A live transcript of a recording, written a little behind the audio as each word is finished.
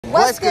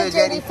What's good,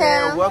 JD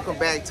fam? Welcome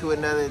back to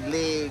another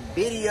lit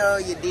video.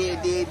 You did.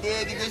 If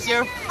this is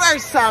your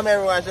first time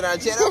ever watching our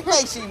channel,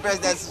 make sure you press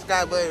that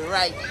subscribe button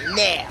right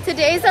now.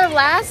 Today's our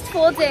last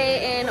full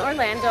day in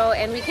Orlando,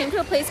 and we came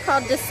to a place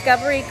called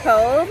Discovery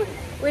Cove,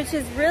 which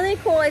is really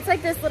cool. It's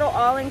like this little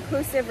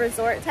all-inclusive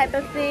resort type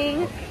of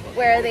thing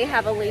where they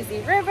have a lazy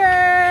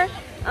river.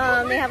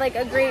 They have like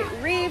a great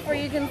reef where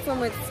you can swim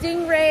with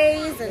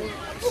stingrays and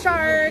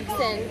sharks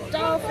and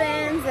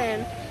dolphins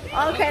and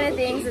all kind of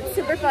things. It's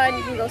super fun.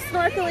 You can go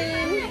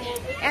snorkeling,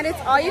 and it's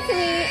all you can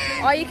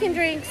eat, all you can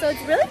drink. So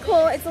it's really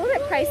cool. It's a little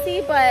bit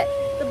pricey, but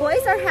the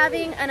boys are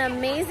having an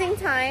amazing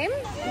time.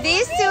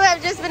 These two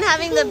have just been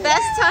having the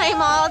best time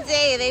all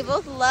day. They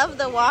both love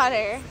the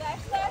water.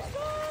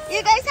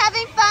 You guys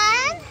having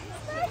fun?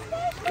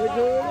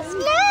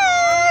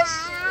 Splash!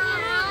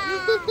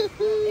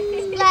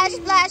 Splash,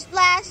 splash,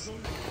 splash.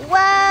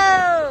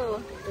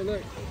 Whoa! Hey,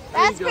 look,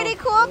 that's pretty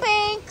cool,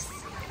 Banks.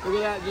 Look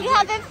at that. You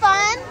having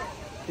fun?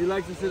 He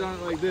likes to sit on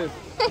it like this.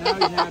 Now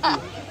he's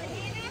happy.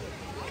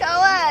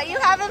 Koa, you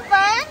having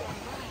fun?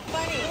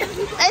 Funny.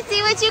 Let's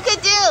see what you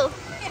could do.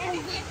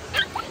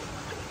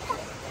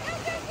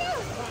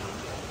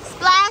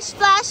 Splash,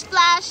 splash,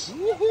 splash.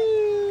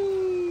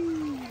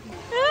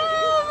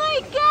 Oh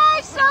my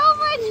gosh, so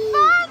much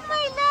fun,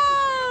 my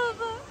love.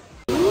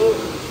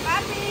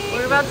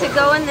 We're about to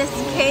go in this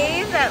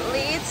cave that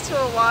leads to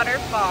a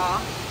waterfall.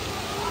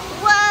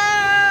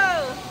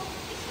 Whoa!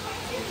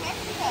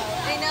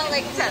 I know,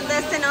 like the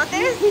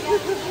cenotes.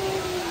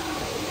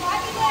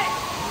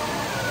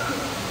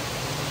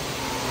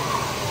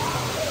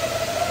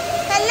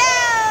 Hello.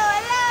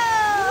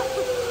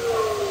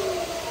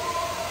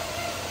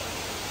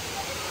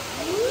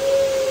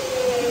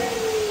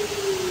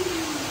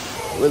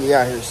 Really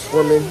out here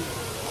swimming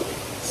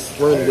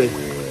with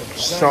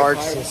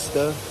sharks and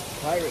stuff.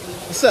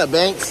 What's up,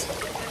 Banks?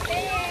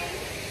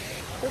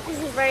 Lucas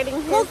is riding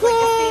his like a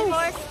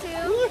seahorse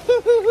too.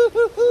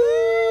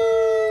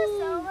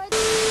 So much.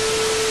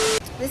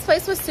 This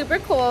place was super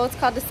cool. It's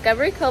called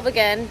Discovery Cove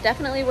again.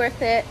 Definitely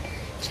worth it.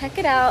 Check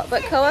it out.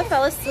 But Koa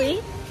fell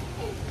asleep.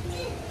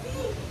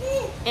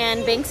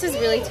 And Banks is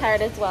really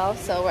tired as well.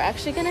 So we're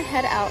actually going to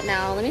head out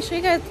now. Let me show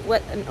you guys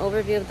what an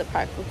overview of the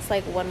park looks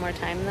like one more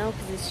time though.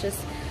 Because it's just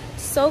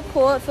so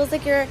cool. It feels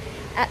like you're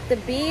at the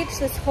beach.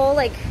 This whole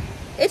like,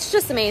 it's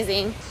just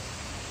amazing.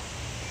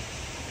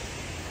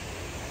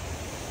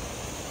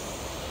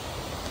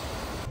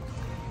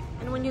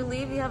 And when you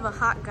leave, you have a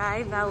hot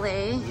guy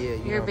valet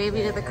your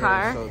baby to the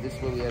car. So this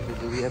is what we have to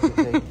do. We have to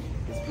take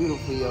this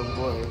beautiful young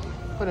boy,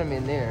 put him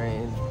in there,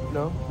 and you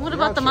know. What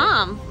about the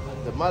mom?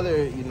 The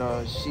mother, you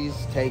know, she's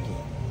taking.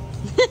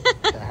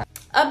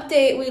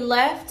 Update, we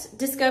left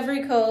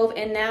Discovery Cove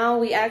and now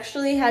we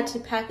actually had to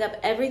pack up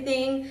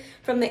everything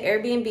from the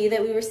Airbnb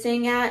that we were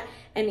staying at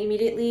and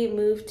immediately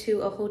moved to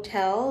a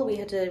hotel. We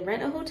had to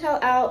rent a hotel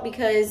out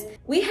because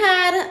we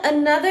had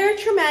another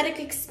traumatic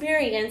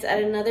experience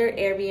at another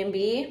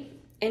Airbnb.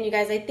 And you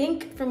guys, I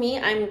think for me,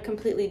 I'm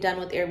completely done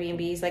with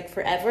Airbnbs, like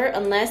forever,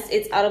 unless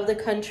it's out of the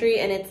country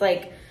and it's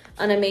like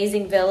an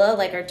amazing villa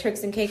like our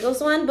Turks and Caicos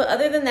one. But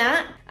other than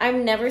that,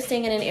 I'm never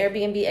staying in an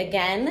Airbnb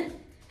again.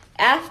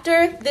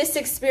 After this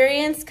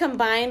experience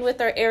combined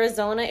with our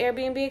Arizona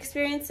Airbnb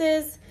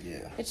experiences,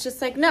 it's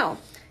just like, no.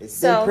 It's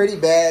been pretty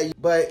bad,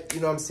 but you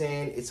know what I'm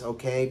saying? It's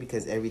okay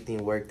because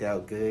everything worked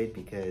out good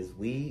because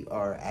we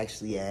are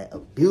actually at a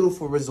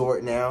beautiful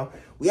resort now.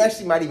 We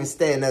actually might even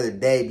stay another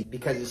day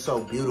because it's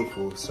so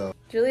beautiful. So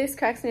Julius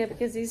cracks me up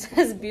because he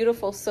says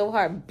beautiful so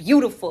hard.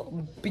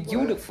 Beautiful.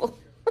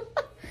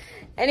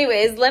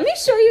 Anyways, let me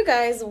show you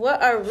guys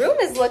what our room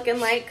is looking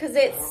like because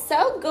it's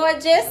so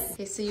gorgeous.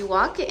 Okay, so you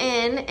walk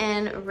in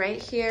and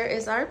right here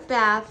is our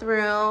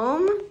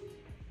bathroom.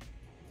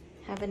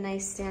 Have a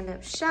nice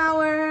stand-up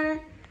shower.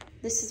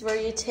 This is where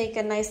you take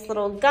a nice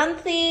little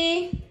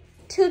gunthie.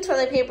 2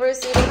 toilet papers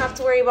so you don't have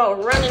to worry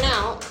about running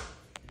out.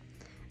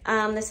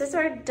 This is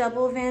our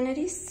double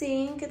vanity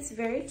sink. It's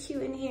very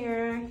cute in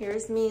here.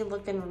 Here's me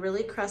looking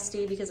really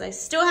crusty because I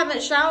still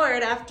haven't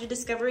showered after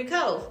Discovery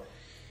Cove.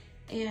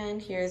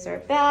 And here's our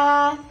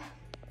bath.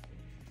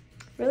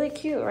 Really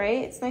cute,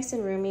 right? It's nice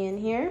and roomy in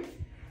here.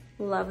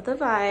 Love the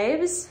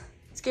vibes.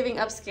 It's giving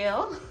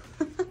upscale.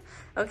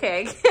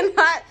 Okay, I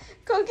cannot.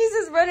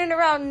 Kokis is running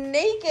around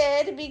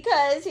naked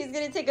because he's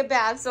gonna take a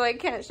bath, so I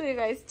can't show you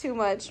guys too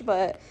much,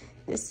 but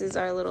this is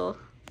our little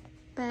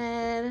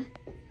bed.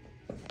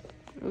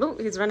 Oh,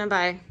 he's running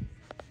by.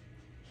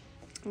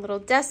 A little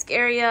desk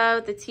area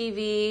with the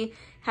TV.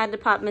 Had to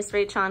pop Miss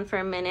Rach on for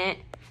a minute.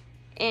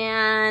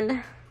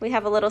 And we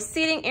have a little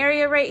seating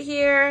area right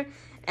here.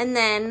 And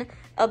then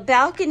a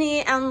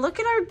balcony. And look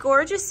at our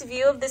gorgeous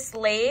view of this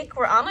lake.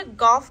 We're on a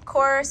golf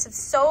course.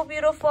 It's so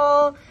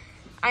beautiful.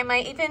 I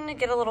might even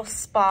get a little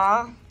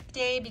spa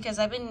day because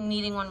I've been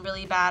needing one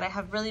really bad. I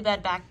have really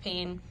bad back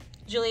pain.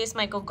 Julius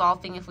might go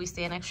golfing if we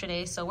stay an extra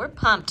day, so we're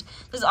pumped.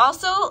 There's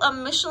also a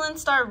Michelin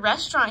star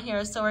restaurant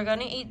here, so we're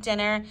gonna eat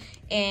dinner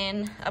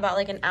in about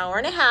like an hour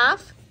and a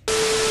half.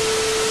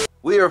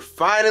 We are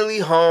finally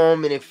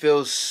home, and it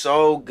feels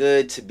so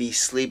good to be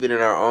sleeping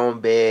in our own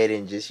bed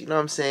and just, you know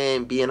what I'm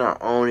saying, be in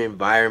our own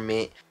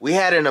environment. We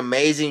had an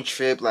amazing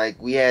trip.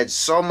 Like, we had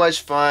so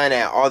much fun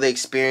at all the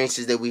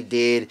experiences that we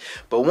did.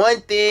 But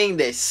one thing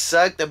that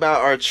sucked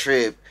about our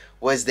trip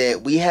was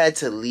that we had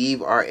to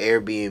leave our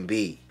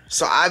Airbnb.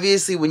 So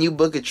obviously when you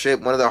book a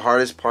trip, one of the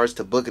hardest parts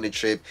to booking a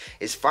trip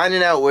is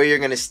finding out where you're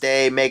going to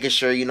stay, making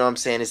sure, you know what I'm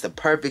saying, it's the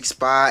perfect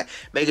spot,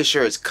 making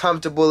sure it's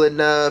comfortable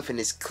enough and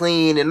it's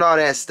clean and all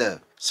that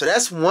stuff. So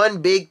that's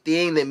one big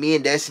thing that me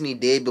and Destiny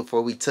did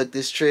before we took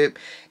this trip.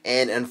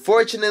 And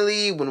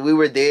unfortunately, when we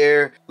were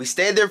there, we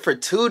stayed there for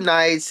 2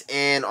 nights.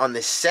 And on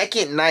the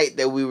second night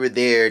that we were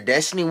there,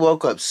 Destiny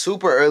woke up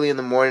super early in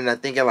the morning, I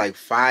think at like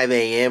 5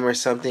 a.m. or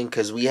something,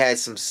 because we had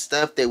some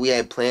stuff that we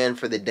had planned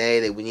for the day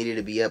that we needed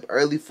to be up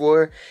early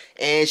for.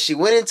 And she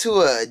went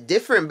into a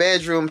different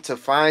bedroom to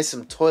find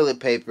some toilet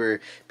paper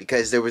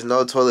because there was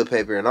no toilet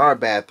paper in our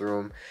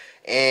bathroom.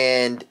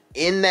 And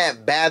in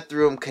that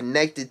bathroom,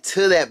 connected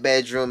to that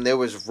bedroom, there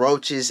was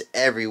roaches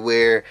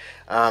everywhere.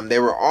 They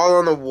were all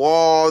on the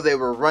wall. They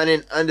were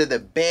running under the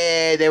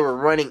bed. They were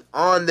running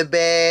on the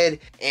bed.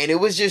 And it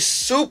was just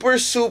super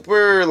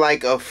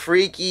like a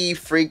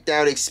freaked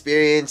out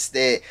experience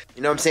that,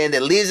 you know what I'm saying,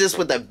 that leaves us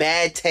with a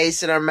bad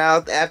taste in our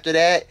mouth after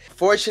that.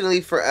 Fortunately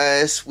for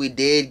us, we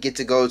did get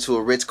to go to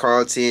a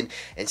Ritz-Carlton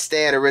and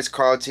stay at a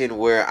Ritz-Carlton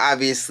where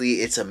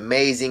obviously it's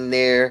amazing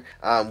there.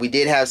 We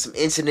did have some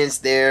incidents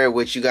there,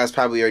 which you guys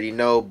probably already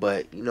know,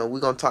 but you know,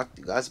 we're gonna talk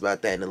to you guys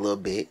about that in a little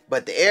bit.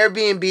 But the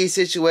Airbnb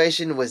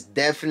situation was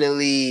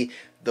definitely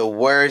the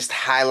worst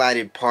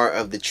highlighted part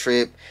of the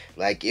trip.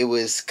 Like, it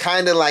was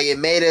kind of like, it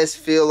made us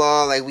feel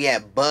all like we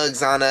had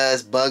bugs on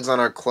us, bugs on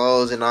our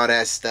clothes and all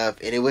that stuff.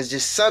 And it was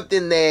just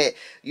something that,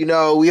 you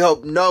know, we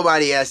hope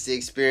nobody has to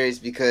experience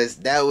because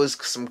that was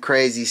some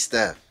crazy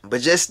stuff. But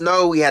just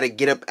know we had to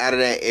get up out of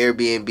that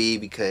Airbnb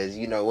because,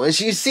 you know,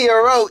 once you see a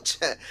roach,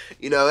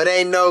 you know, it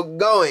ain't no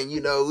going.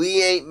 You know,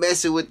 we ain't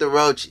messing with the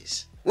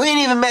roaches. We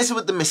ain't even messing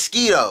with the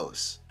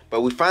mosquitoes.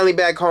 But we finally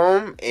back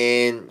home,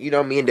 and, you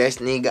know, me and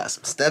Destiny got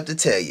some stuff to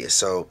tell you,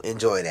 so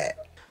enjoy that.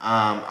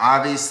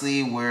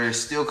 Obviously, we're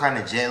still kind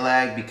of jet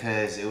lagged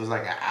because it was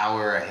like an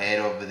hour ahead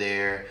over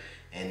there.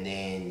 And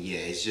then, yeah,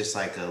 it's just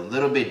like a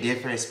little bit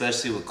different,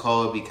 especially with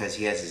Cole because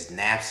he has his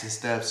naps and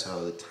stuff.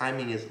 So the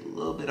timing is a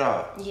little bit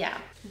off. Yeah,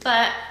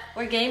 but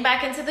we're getting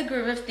back into the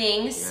groove of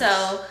things. Yes.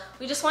 So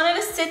we just wanted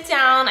to sit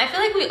down. I feel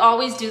like we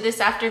always do this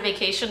after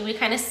vacation. We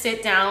kind of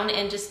sit down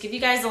and just give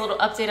you guys a little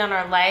update on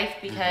our life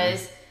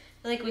because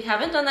I feel like we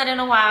haven't done that in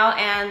a while.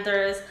 And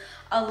there's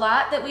a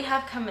lot that we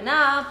have coming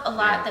up, a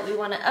lot that we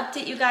want to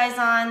update you guys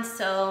on.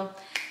 So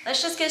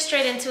let's just get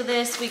straight into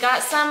this. We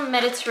got some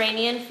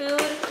Mediterranean food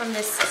from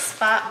this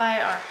spot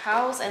by our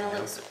house and it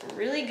looks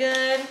really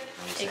good.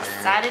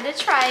 Excited to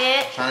try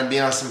it. Trying to be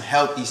on some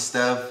healthy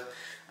stuff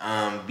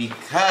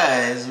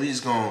because we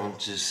just gonna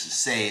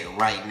just say it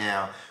right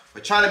now.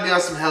 We're trying to be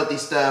on some healthy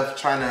stuff,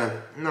 trying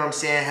to, you know what I'm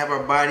saying, have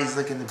our bodies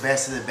looking the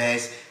best of the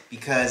best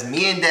because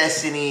me and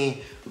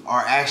Destiny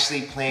are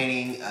actually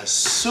planning a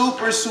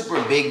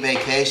super big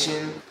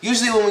vacation.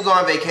 Usually when we go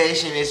on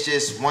vacation, it's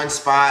just one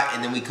spot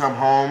and then we come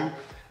home.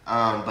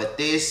 But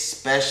this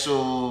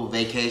special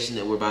vacation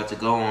that we're about to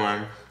go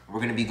on, we're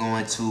gonna be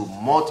going to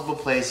multiple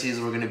places.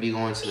 We're gonna be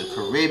going to the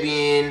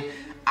Caribbean,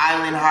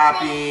 island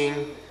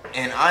hopping,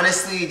 and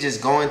honestly,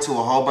 just going to a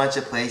whole bunch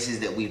of places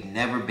that we've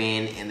never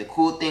been. And the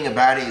cool thing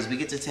about it is we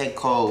get to take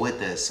Cole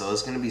with us. So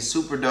it's gonna be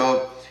super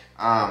dope.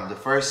 The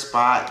first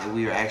spot that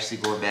we are actually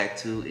going back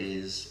to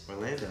is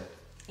Orlando.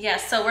 Yeah,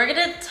 so we're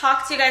gonna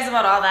talk to you guys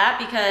about all that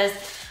because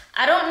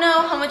I don't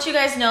know how much you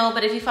guys know,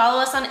 but if you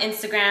follow us on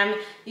Instagram,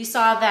 you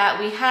saw that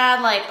we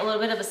had like a little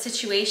bit of a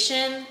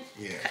situation.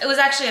 Yeah. It was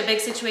actually a big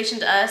situation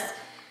to us.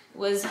 It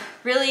was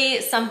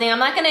really something. I'm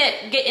not gonna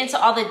get into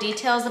all the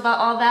details about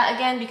all that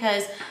again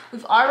because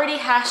we've already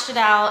hashed it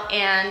out.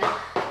 And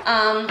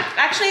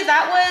actually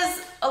that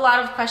was a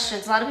lot of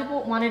questions. A lot of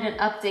people wanted an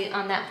update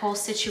on that whole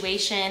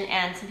situation,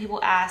 and some people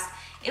asked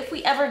if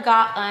we ever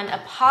got an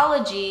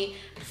apology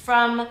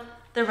from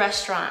the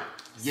restaurant.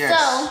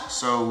 Yes,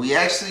 so we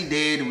actually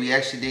did. We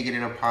actually did get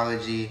an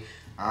apology.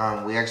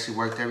 We actually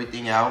worked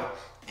everything out.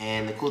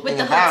 And the cool thing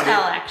about it... With the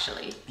hotel,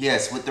 actually.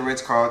 Yes, with the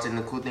Ritz-Carlton.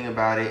 The cool thing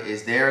about it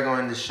is they're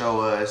going to show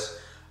us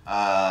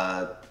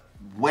a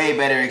way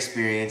better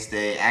experience.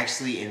 They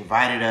actually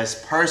invited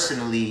us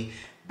personally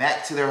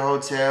back to their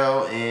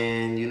hotel.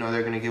 And, you know,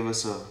 they're going to give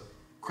us a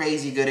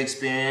crazy good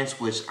experience,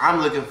 which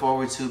I'm looking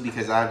forward to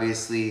because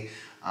obviously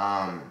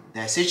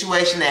that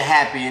situation that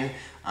happened...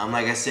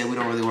 like I said, we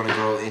don't really want to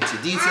go into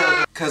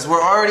detail because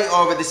we're already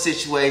over the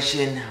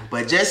situation,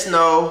 but just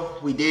know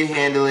we did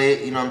handle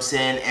it. You know what I'm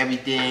saying?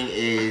 Everything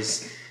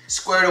is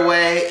squared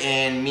away,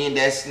 and me and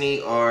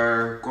Destiny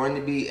are going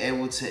to be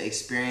able to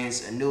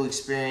experience a new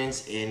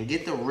experience and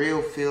get the real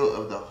feel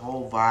of the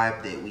whole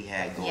vibe that we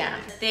had going. Yeah,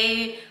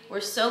 they were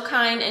so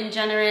kind and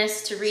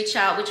generous to reach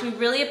out, which we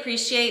really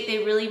appreciate.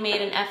 They really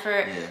made an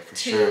effort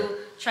to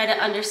try to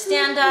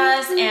understand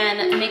us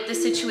and make the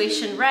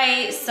situation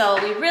right. So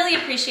we really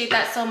appreciate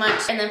that so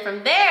much. And then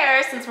from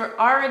there, since we're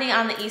already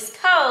on the East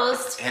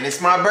Coast. And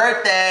it's my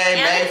birthday,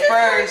 May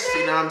 1st,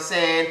 you know what I'm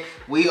saying?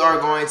 We are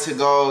going to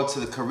go to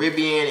the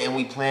Caribbean, and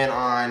we plan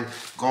on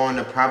going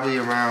to probably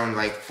around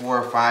like 4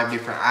 or 5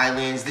 different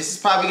islands. This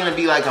is probably gonna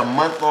be like a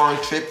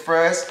month-long trip for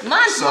us.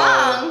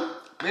 Month-long?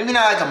 Maybe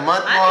not like a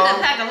month long. I need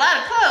to pack a lot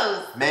of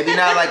clothes. Maybe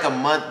not like a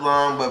month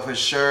long, but for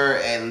sure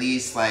at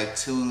least like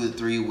 2 to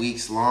 3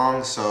 weeks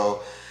long.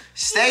 So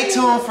stay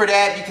tuned for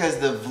that, because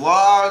the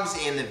vlogs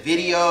and the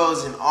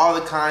videos and all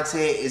the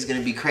content is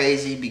gonna be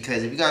crazy.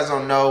 Because if you guys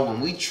don't know, when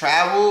we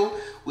travel,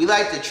 we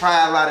like to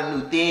try a lot of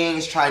new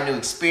things, try new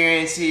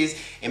experiences,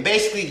 and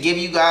basically give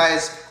you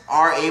guys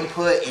our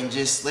input and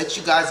just let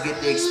you guys get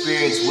the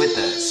experience with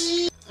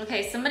us.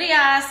 Okay, somebody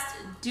asked,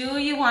 do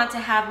you want to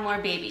have more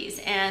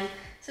babies? And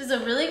this is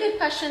a really good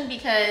question,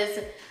 because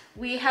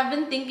we have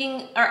been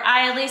thinking, or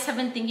I at least have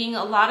been thinking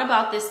a lot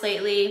about this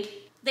lately.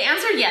 The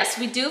answer, yes,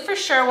 we do for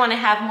sure want to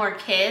have more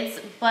kids,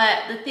 but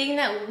the thing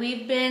that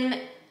we've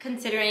been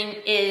considering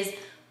is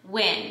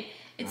when.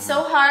 It's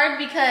so hard,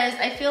 because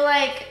I feel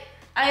like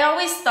I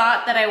always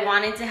thought that I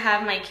wanted to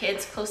have my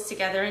kids close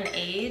together in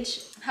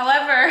age.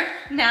 However,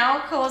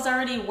 now Cole's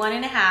already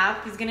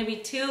 1.5. He's gonna be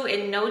 2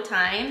 in no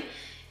time.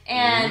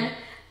 And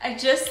I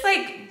just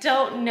like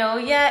don't know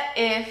yet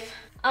if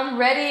I'm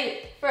ready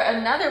for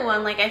another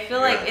one. Like, I feel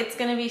like it's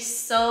gonna be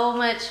so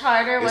much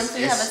harder once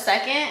we have a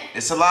second.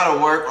 It's a lot of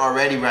work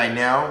already right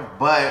now,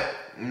 but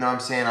you know what I'm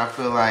saying? I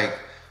feel like,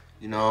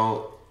 you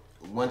know,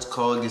 once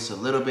Cole gets a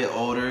little bit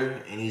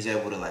older and he's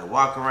able to like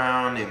walk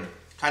around and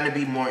kind of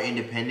be more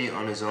independent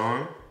on his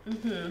own,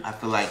 I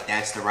feel like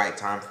that's the right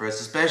time for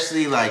us.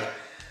 Especially like,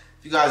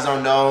 if you guys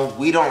don't know,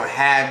 we don't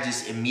have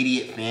just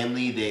immediate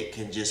family that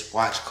can just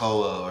watch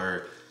Koa,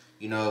 or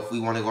you know, if we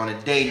want to go on a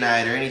date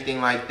night or anything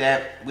like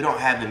that, we don't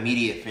have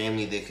immediate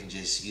family that can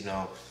just, you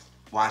know,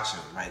 watch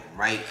them like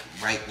right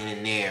then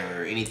and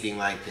there or anything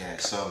like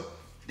that. So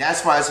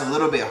that's why it's a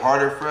little bit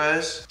harder for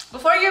us.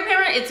 Before you're a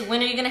parent, it's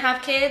when are you gonna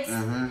have kids?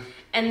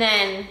 And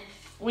then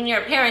when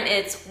you're a parent,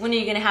 it's when are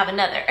you gonna have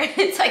another?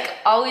 It's like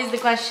always the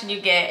question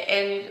you get,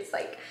 and you're just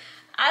like,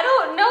 I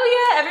don't know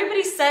yet.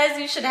 Everybody says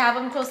you should have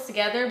them close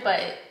together,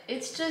 but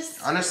it's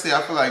just... Honestly,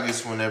 I feel like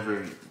it's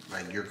whenever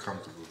like you're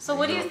comfortable. So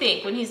what do you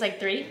think? When he's like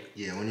 3?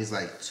 Yeah, when he's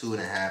like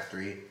 2.5,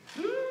 3.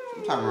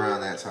 Sometime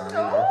around that time, you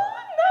know. No.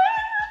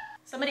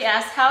 Somebody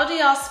asked, how do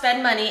y'all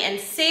spend money and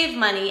save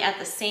money at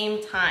the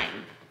same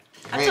time?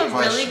 That's a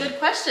really good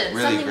question.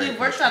 Really something we've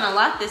worked on a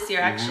lot this year,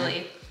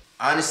 actually.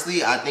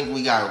 Honestly, I think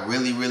we got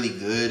really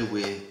good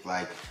with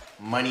like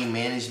money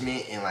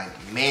management and like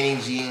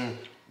managing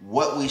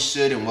what we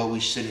should and what we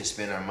shouldn't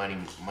spend our money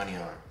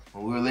on.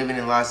 When we were living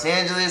in Los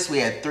Angeles, we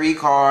had 3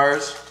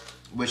 cars,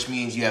 which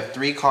means you have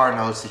 3 car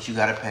notes that you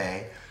gotta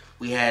pay.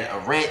 We had a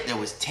rent that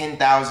was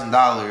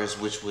 $10,000,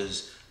 which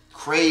was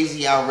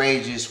crazy,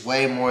 outrageous,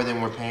 way more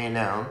than we're paying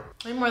now.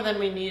 Way more than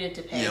we needed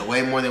to pay. Yeah,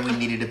 way more than we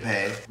needed to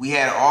pay. We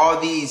had all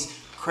these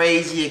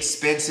crazy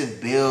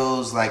expensive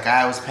bills. Like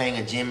I was paying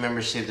a gym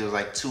membership that was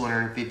like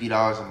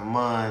 $250 a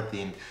month,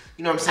 and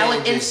you know what I'm saying? I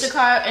would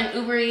Instacart and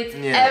Uber Eats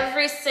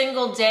every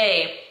single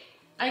day.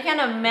 I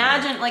can't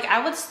imagine, like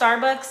I would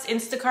Starbucks,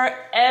 Instacart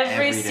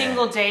every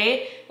single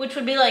day, which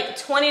would be like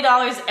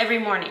 $20 every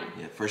morning.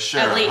 Yeah, for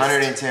sure,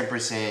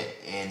 110%.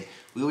 And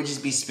we would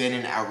just be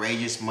spending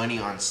outrageous money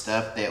on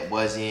stuff that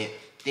wasn't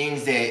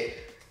things that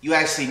you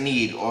actually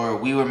need, or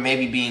we were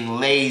maybe being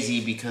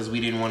lazy because we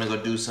didn't want to go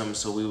do something,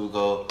 so we would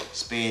go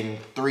spend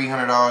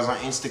 $300 on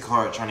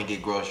Instacart trying to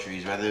get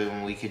groceries, rather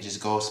than we could just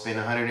go spend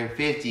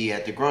 $150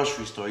 at the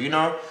grocery store, you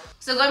know?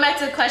 So going back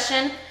to the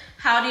question,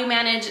 how do you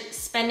manage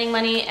spending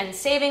money and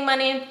saving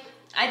money?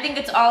 I think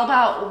it's all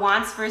about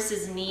wants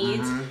versus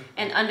needs,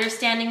 and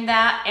understanding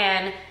that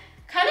and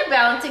kind of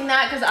balancing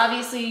that, because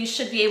obviously you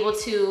should be able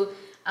to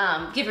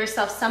give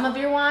yourself some of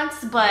your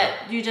wants, but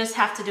you just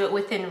have to do it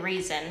within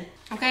reason.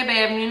 Okay,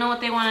 babe, you know what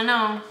they want to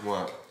know?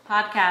 What?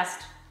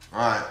 Podcast. All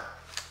right.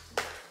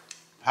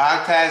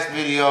 Podcast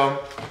video.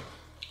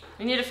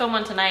 We need to film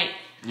one tonight.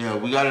 Yeah,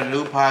 we got a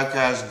new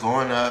podcast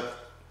going up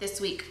this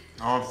week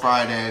on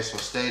Friday, so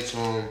stay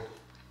tuned.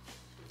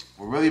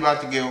 We're really about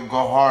to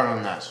go hard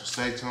on that, so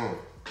stay tuned.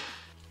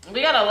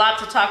 We got a lot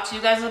to talk to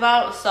you guys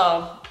about,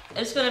 so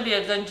it's gonna be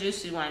a good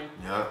juicy one.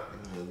 Yep,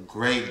 a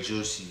great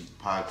juicy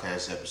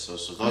podcast episode,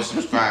 so go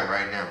subscribe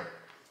right now.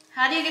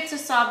 How do you get to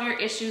solve your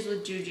issues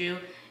with JuJu,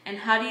 and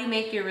how do you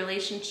make your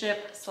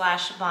relationship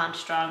 / bond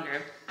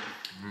stronger?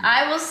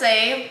 I will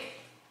say,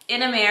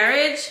 in a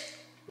marriage,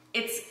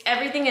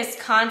 everything is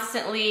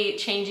constantly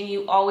changing.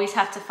 You always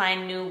have to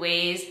find new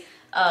ways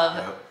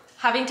of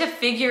having to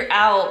figure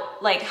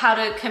out like how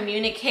to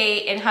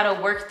communicate and how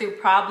to work through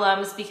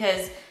problems,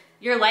 because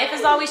your life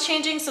is always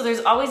changing, so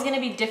there's always going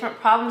to be different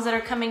problems that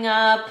are coming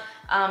up.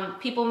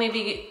 people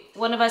maybe,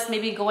 one of us may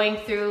be going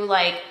through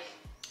like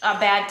a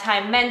bad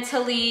time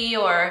mentally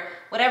or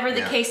whatever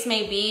the case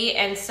may be.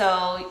 And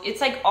so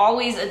it's like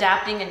always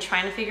adapting and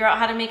trying to figure out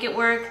how to make it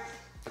work.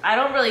 I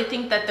don't really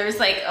think that there's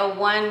like a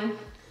one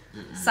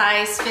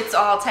size fits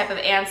all type of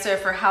answer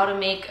for how to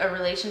make a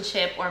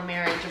relationship or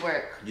marriage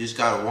work. You just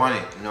gotta want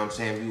it, you know what I'm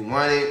saying? If you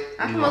want it,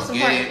 that's the most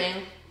important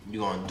thing.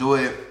 You're gonna do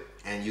it,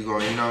 and you're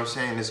gonna, you know what I'm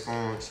saying? It's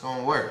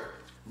gonna work.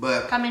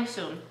 But coming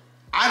soon.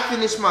 I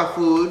finished my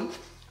food.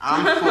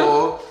 I'm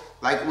full.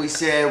 Like we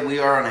said, we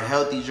are on a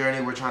healthy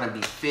journey. We're trying to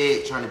be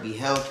fit, trying to be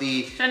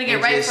healthy. Trying to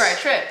get right for our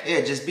trip.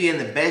 Yeah, just be in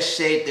the best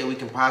shape that we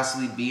can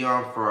possibly be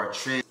on for our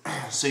trip.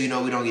 So, you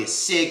know, we don't get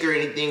sick or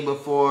anything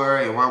before.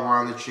 And while we're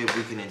on the trip,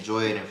 we can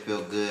enjoy it and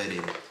feel good and,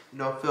 you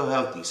know, feel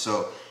healthy.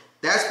 So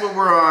that's what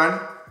we're on.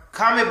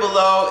 Comment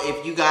below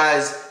if you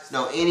guys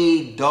know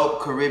any dope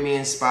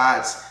Caribbean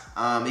spots.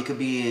 It could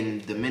be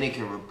in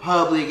Dominican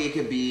Republic. It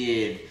could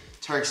be in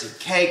Turks and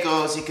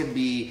Caicos, it could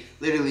be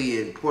literally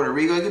in Puerto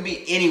Rico, it could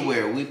be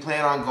anywhere. We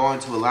plan on going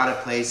to a lot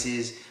of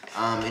places.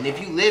 And if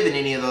you live in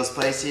any of those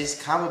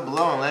places, comment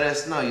below and let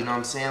us know, you know what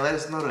I'm saying? Let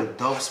us know the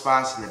dope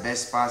spots and the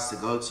best spots to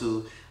go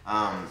to.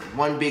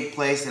 One big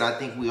place that I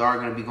think we are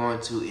gonna be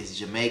going to is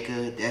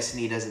Jamaica.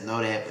 Destiny doesn't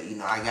know that, but you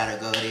know, I gotta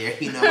go there.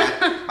 You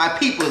know, my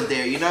people's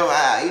there, you know,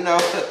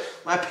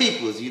 my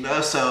people's, you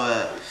know,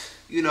 so,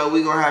 you know,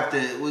 we're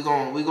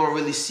gonna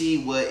really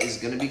see what is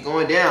gonna be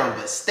going down.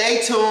 But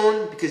stay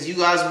tuned because you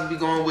guys will be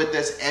going with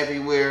us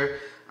everywhere.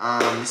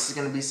 This is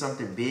gonna be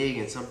something big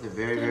and something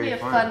very, very fun.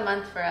 It's gonna be a fun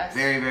month for us.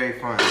 Very, very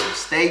fun. So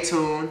stay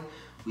tuned.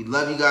 We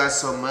love you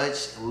guys so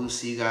much, and we'll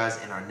see you guys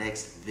in our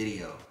next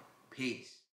video. Peace.